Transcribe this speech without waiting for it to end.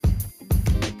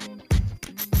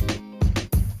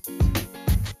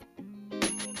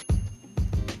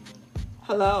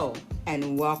Hello,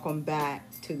 and welcome back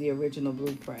to the Original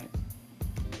Blueprint.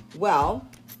 Well,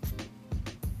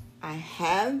 I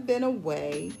have been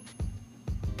away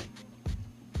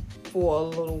for a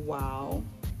little while,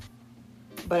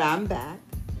 but I'm back.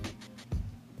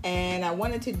 And I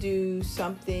wanted to do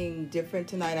something different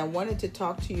tonight. I wanted to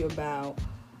talk to you about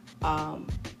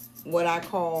what I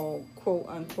call, quote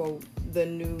unquote, the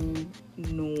new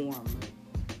norm.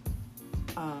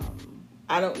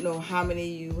 I don't know how many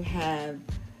of you have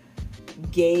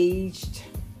gauged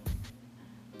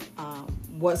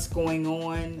what's going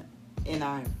on in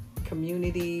our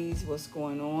communities, what's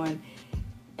going on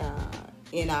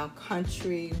in our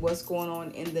country, what's going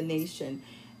on in the nation.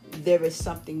 There is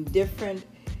something different.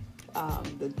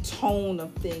 The tone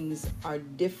of things are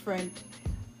different.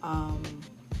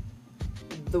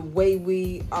 The way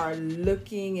we are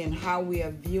looking and how we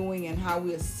are viewing and how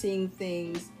we are seeing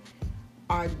things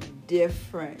are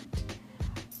different.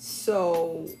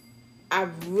 So I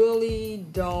really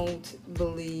don't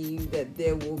believe that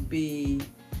there will be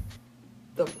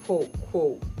the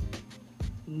quote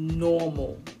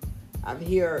normal. I've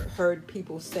heard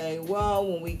people say, well,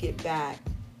 when we get back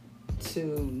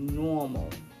to normal.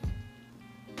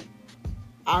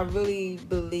 I really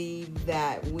believe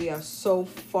that we are so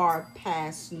far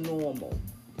past normal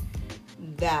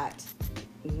that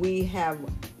we have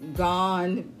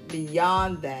gone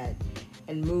beyond that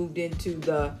and moved into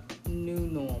the new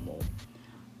normal.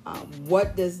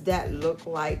 What does that look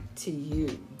like to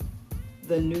you?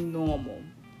 The new normal.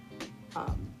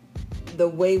 The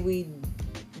way we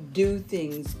do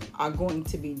things are going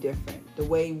to be different. The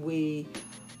way we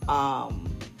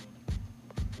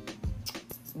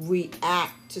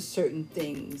react to certain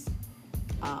things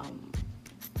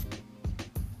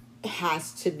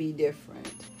has to be different.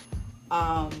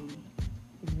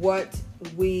 What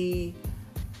we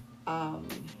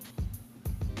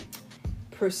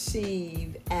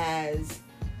perceive as,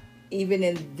 even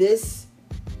in this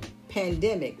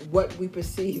pandemic, what we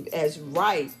perceive as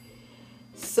right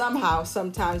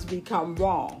sometimes become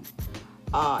wrong,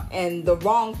 and the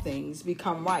wrong things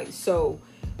become right. So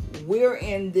we're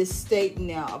in this state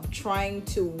now of trying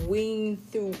to wean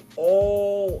through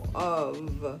all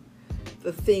of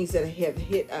the things that have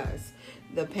hit us,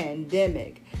 the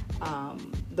pandemic,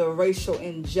 the racial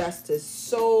injustice,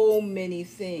 so many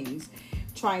things,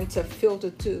 trying to filter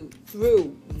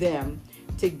through them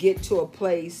to get to a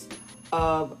place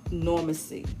of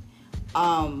normalcy.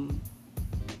 I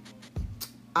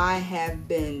have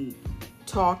been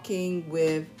talking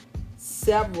with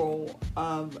several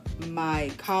of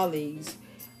my colleagues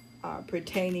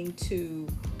pertaining to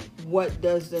what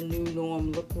does the new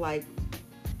norm look like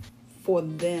for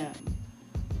them.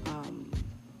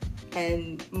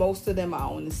 And most of them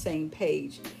are on the same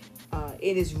page.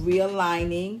 It is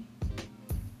realigning,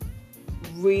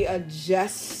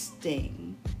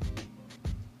 readjusting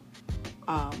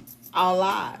our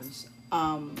lives,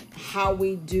 how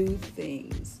we do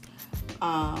things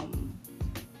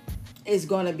is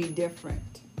going to be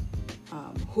different.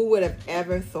 Who would have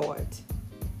ever thought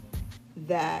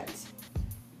that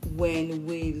when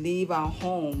we leave our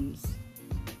homes,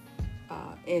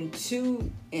 in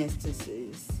two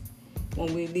instances,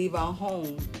 when we leave our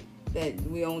home, that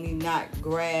we only not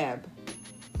grab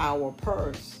our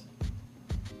purse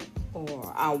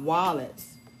or our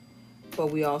wallets,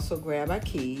 but we also grab our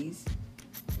keys,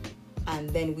 and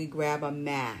then we grab a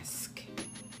mask.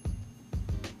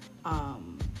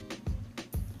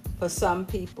 For some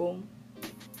people,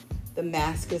 the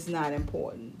mask is not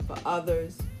important. For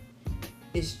others,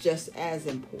 it's just as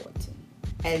important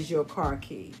as your car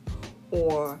key,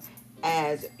 or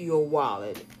as your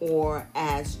wallet, or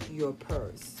as your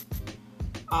purse.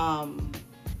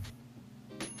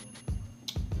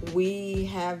 We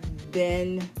have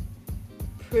been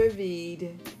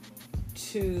privy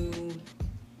to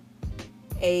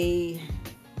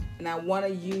and I want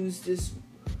to use this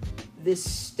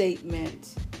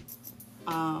statement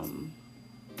and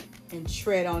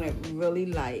tread on it really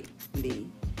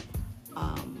lightly.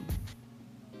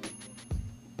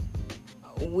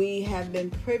 We have been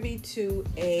privy to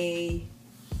a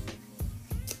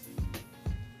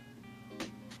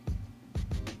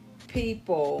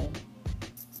people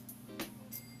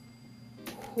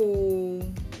who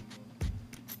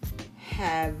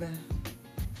have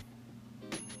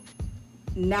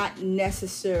not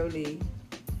necessarily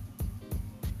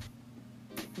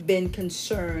been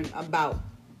concerned about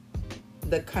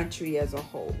the country as a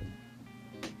whole.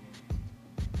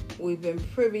 We've been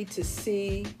privy to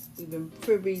see, we've been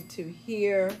privy to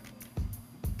hear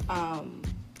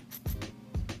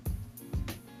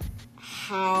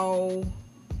how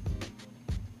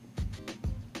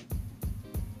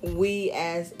we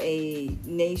as a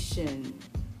nation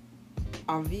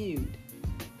are viewed.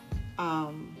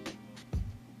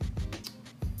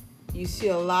 You see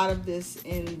a lot of this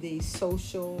in the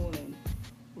social and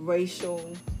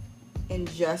racial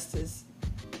injustice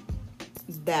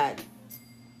that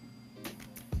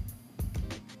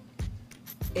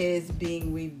is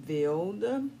being revealed.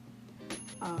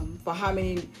 For how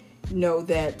many know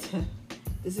that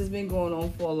this has been going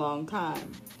on for a long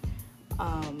time,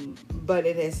 but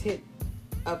it has hit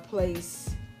a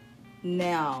place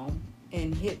now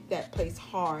and hit that place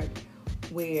hard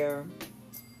where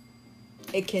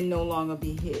it can no longer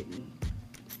be hidden.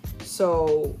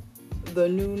 So the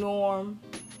new norm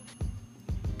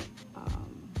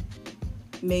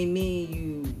may mean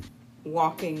you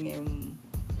walking and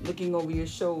looking over your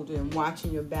shoulder and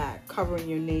watching your back, covering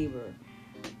your neighbor,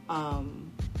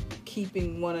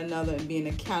 keeping one another and being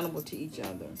accountable to each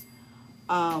other.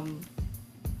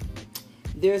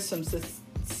 There's some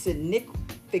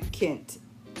significant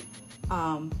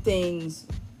things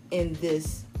in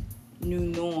this new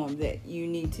norm that you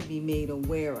need to be made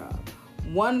aware of.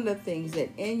 One of the things that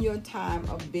in your time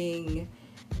of being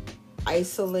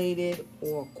isolated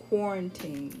or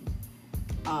quarantined,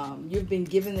 you've been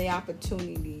given the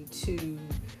opportunity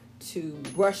to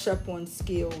brush up on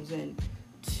skills and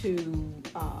to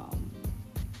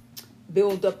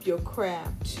build up your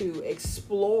craft, to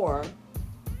explore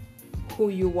who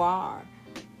you are,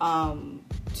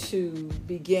 to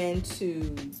begin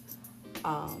to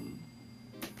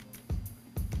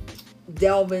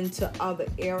delve into other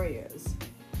areas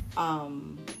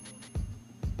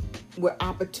where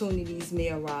opportunities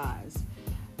may arise.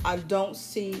 I don't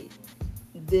see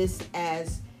this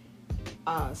as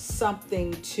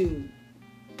something to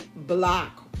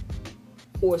block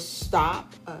or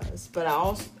stop us, but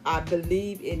I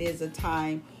believe it is a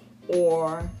time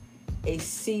or a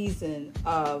season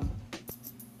of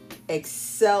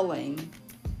excelling,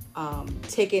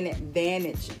 taking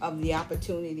advantage of the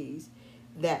opportunities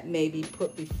that may be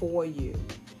put before you.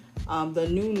 The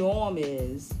new norm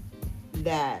is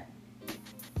that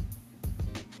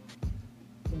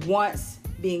once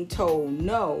being told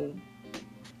no,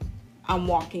 I'm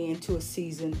walking into a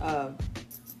season of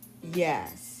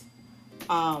yes.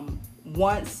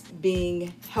 Once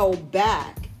being held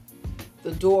back,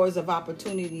 the doors of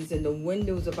opportunities and the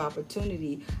windows of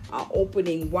opportunity are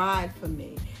opening wide for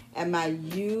me. Am I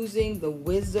using the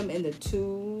wisdom and the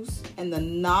tools and the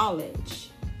knowledge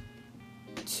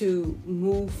to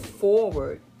move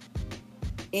forward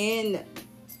in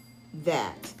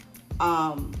that?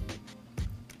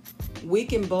 We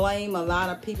can blame a lot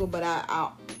of people, but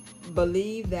I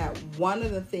believe that one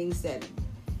of the things that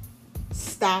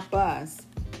stop us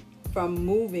from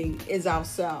moving is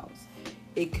ourselves.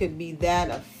 It could be that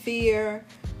of fear,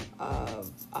 of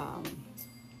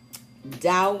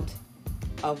doubt,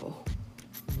 of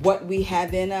what we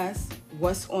have in us,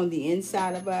 what's on the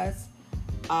inside of us,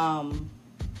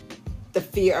 the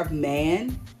fear of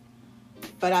man.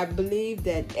 But I believe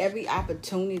that every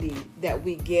opportunity that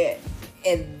we get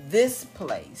in this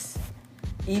place,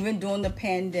 even during the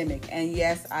pandemic, and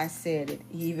yes, I said it,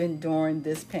 even during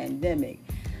this pandemic,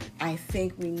 I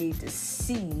think we need to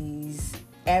seize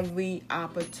every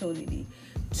opportunity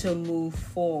to move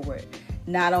forward,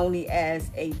 not only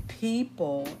as a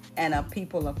people and a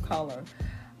people of color,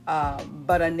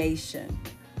 but a nation,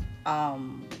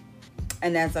 and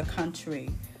as a country.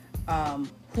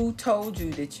 Who told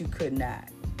you that you could not?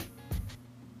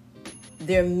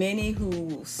 There are many who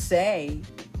will say,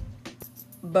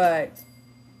 but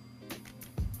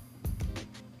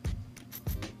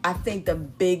I think the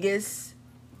biggest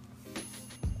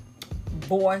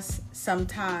voice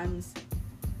sometimes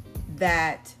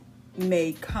that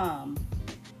may come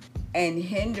and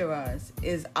hinder us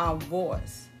is our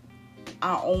voice,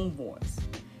 our own voice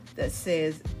that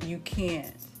says you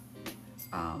can't.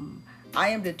 I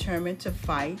am determined to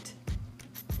fight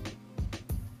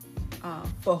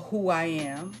for who I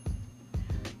am.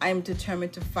 I am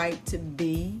determined to fight to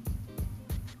be.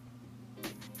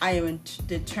 I am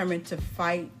determined to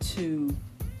fight to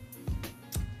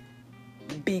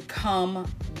become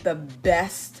the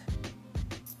best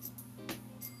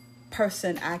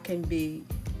person I can be,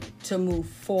 to move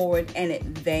forward and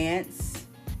advance.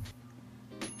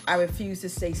 I refuse to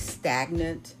stay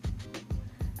stagnant.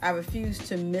 I refuse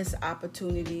to miss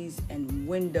opportunities and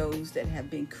windows that have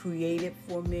been created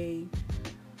for me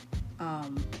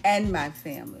and my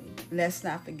family. Let's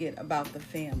not forget about the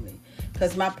family,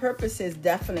 because my purpose is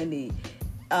definitely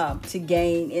to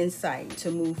gain insight,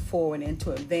 to move forward and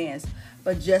to advance,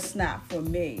 but just not for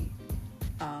me.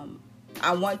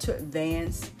 I want to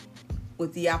advance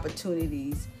with the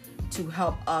opportunities to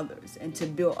help others and to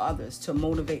build others, to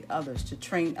motivate others, to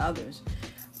train others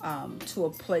to a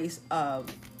place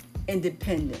of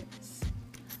independence.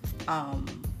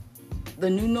 The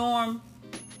new norm,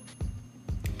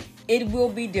 it will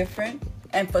be different.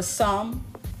 And for some,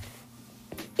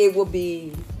 it will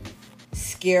be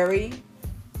scary.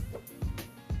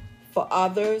 For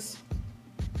others,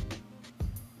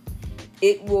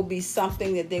 it will be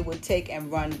something that they would take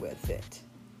and run with it.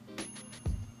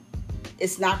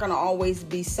 It's not going to always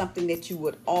be something that you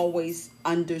would always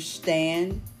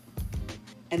understand.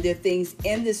 And there are things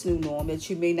in this new norm that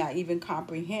you may not even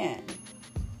comprehend.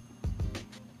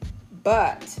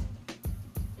 But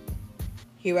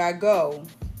here I go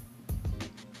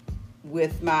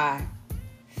with my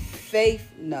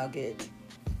faith nugget.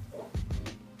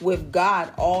 With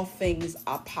God, all things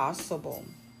are possible.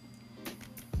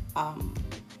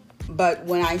 But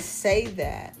when I say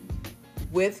that,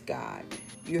 with God,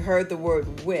 you heard the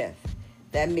word with.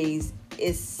 That means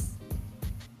it's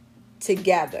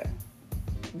together.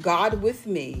 God with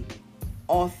me,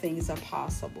 all things are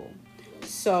possible.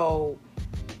 So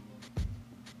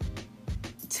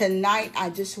tonight,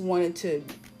 I just wanted to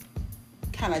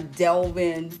kind of delve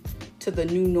in to the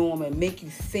new norm and make you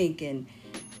think and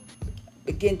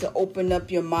begin to open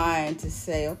up your mind to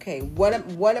say, okay, what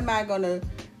am I going to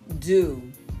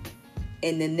do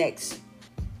in the next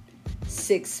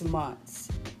 6 months?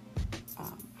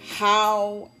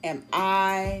 How am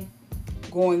I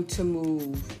going to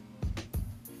move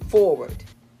forward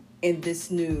in this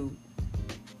new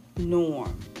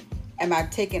norm? Am I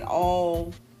taking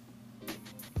all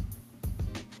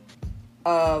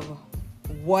of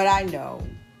what I know,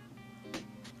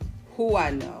 who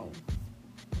I know,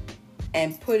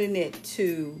 and putting it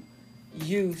to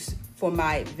use for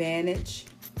my advantage?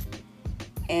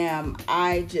 Am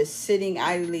I just sitting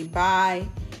idly by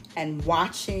and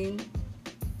watching?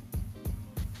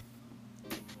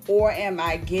 Or am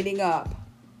I getting up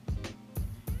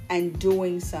and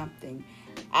doing something?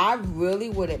 I really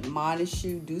would admonish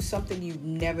you, do something you've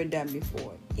never done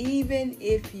before. Even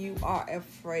if you are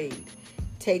afraid,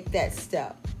 take that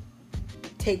step.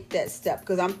 Take that step.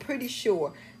 Because I'm pretty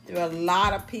sure there are a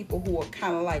lot of people who are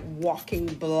kind of like walking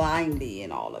blindly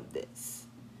in all of this.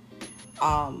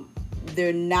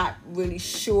 They're not really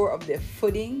sure of their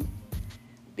footing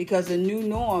because the new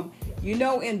norm,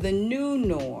 in the new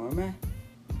norm,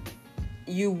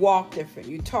 you walk different,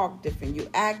 you talk different, you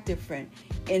act different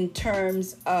in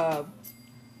terms of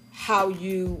how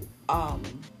you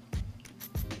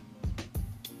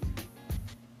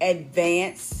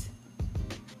advance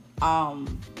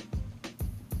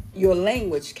your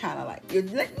language, kind of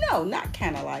like not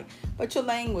kind of like, but your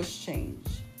language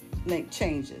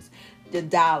changes. The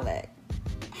dialect,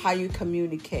 how you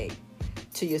communicate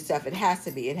to yourself, it has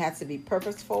to be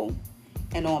purposeful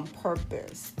and on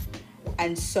purpose.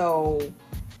 And so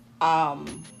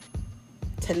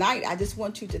tonight, I just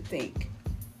want you to think.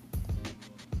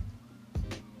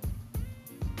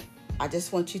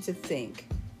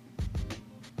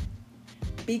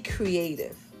 Be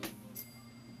creative.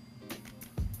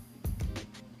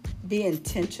 Be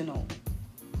intentional.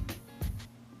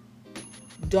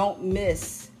 Don't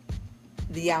miss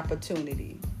the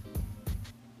opportunity.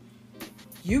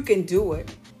 You can do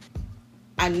it.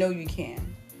 I know you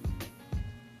can.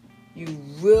 You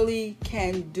really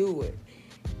can do it.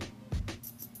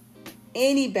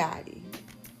 Anybody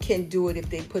can do it if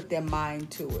they put their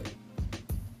mind to it.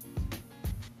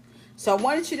 So I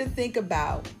wanted you to think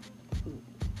about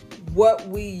what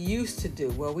we used to do.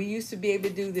 Well, we used to be able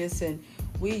to do this and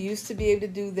we used to be able to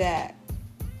do that.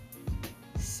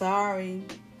 Sorry.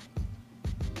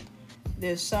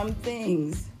 There's some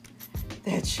things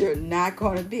that you're not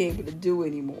going to be able to do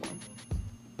anymore.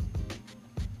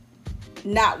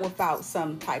 Not without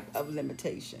some type of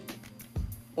limitation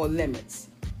or limits.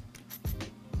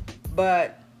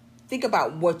 But think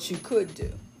about what you could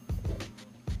do.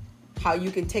 How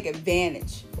you can take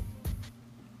advantage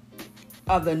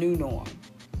of the new norm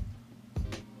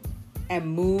and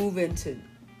move into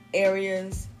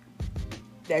areas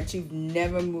that you've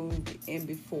never moved in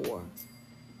before.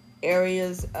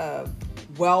 Areas of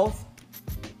wealth,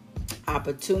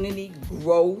 opportunity,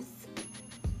 growth.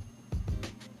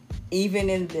 Even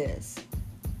in this,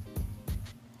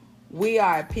 we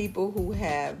are people who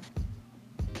have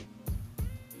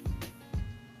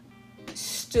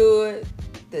stood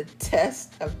the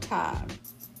test of time.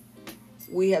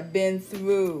 We have been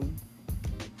through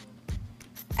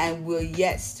and we're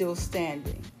yet still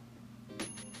standing.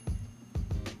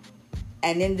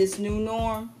 And in this new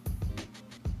norm,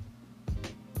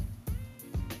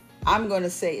 I'm going to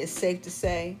say it's safe to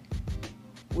say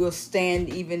we'll stand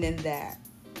even in that.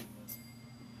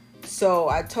 So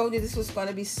I told you this was going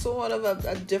to be sort of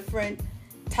a different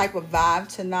type of vibe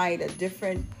tonight, a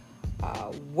different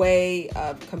way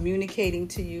of communicating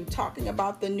to you, talking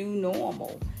about the new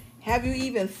normal. Have you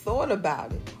even thought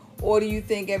about it? Or do you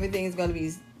think everything is going to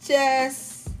be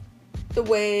just the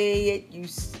way it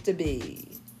used to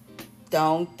be?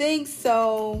 Don't think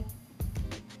so.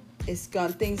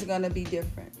 Things are going to be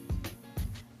different.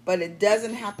 But it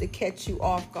doesn't have to catch you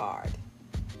off guard.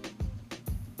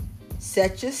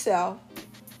 Set yourself,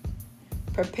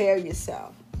 prepare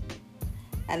yourself,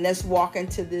 and let's walk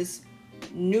into this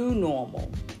new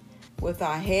normal with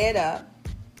our head up,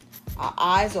 our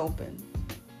eyes open,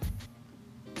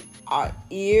 our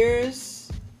ears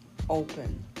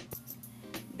open,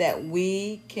 that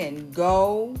we can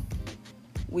go,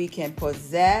 we can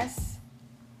possess,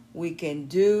 we can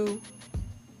do,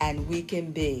 and we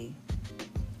can be.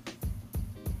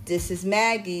 This is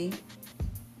Maggie,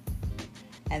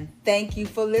 and thank you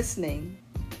for listening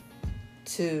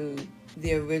to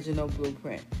The Original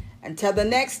Blueprint. Until the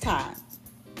next time,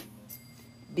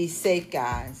 be safe,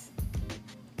 guys.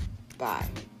 Bye.